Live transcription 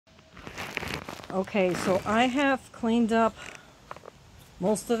Okay, so I have cleaned up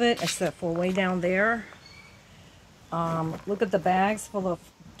most of it except for way down there. Look at the bags full of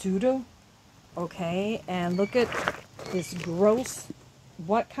doo-doo. Okay, and look at this gross,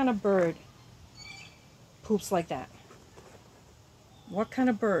 what kind of bird poops like that? What kind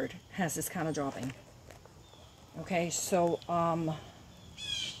of bird has this kind of dropping? Okay, so, I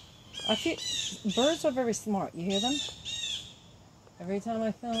feel birds are very smart. You hear them? Every time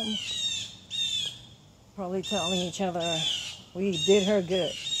I film, probably telling each other we did her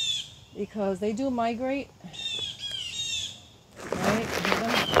good. Because they do migrate. Right? You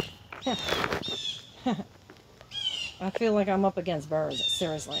hear them? I feel like I'm up against birds,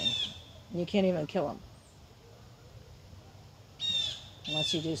 seriously. You can't even kill them.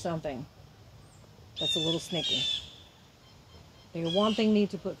 Unless you do something that's a little sneaky. They one thing need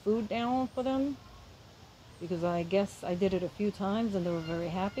to put food down for them, because I guess I did it a few times and they were very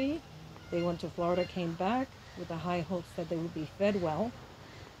happy. They went to Florida, came back with the high hopes that they would be fed well.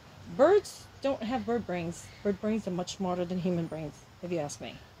 Birds don't have bird brains. Bird brains are much smarter than human brains, if you ask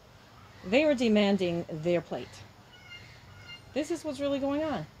me. They are demanding their plate. This is what's really going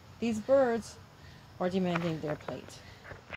on. These birds are demanding their plate.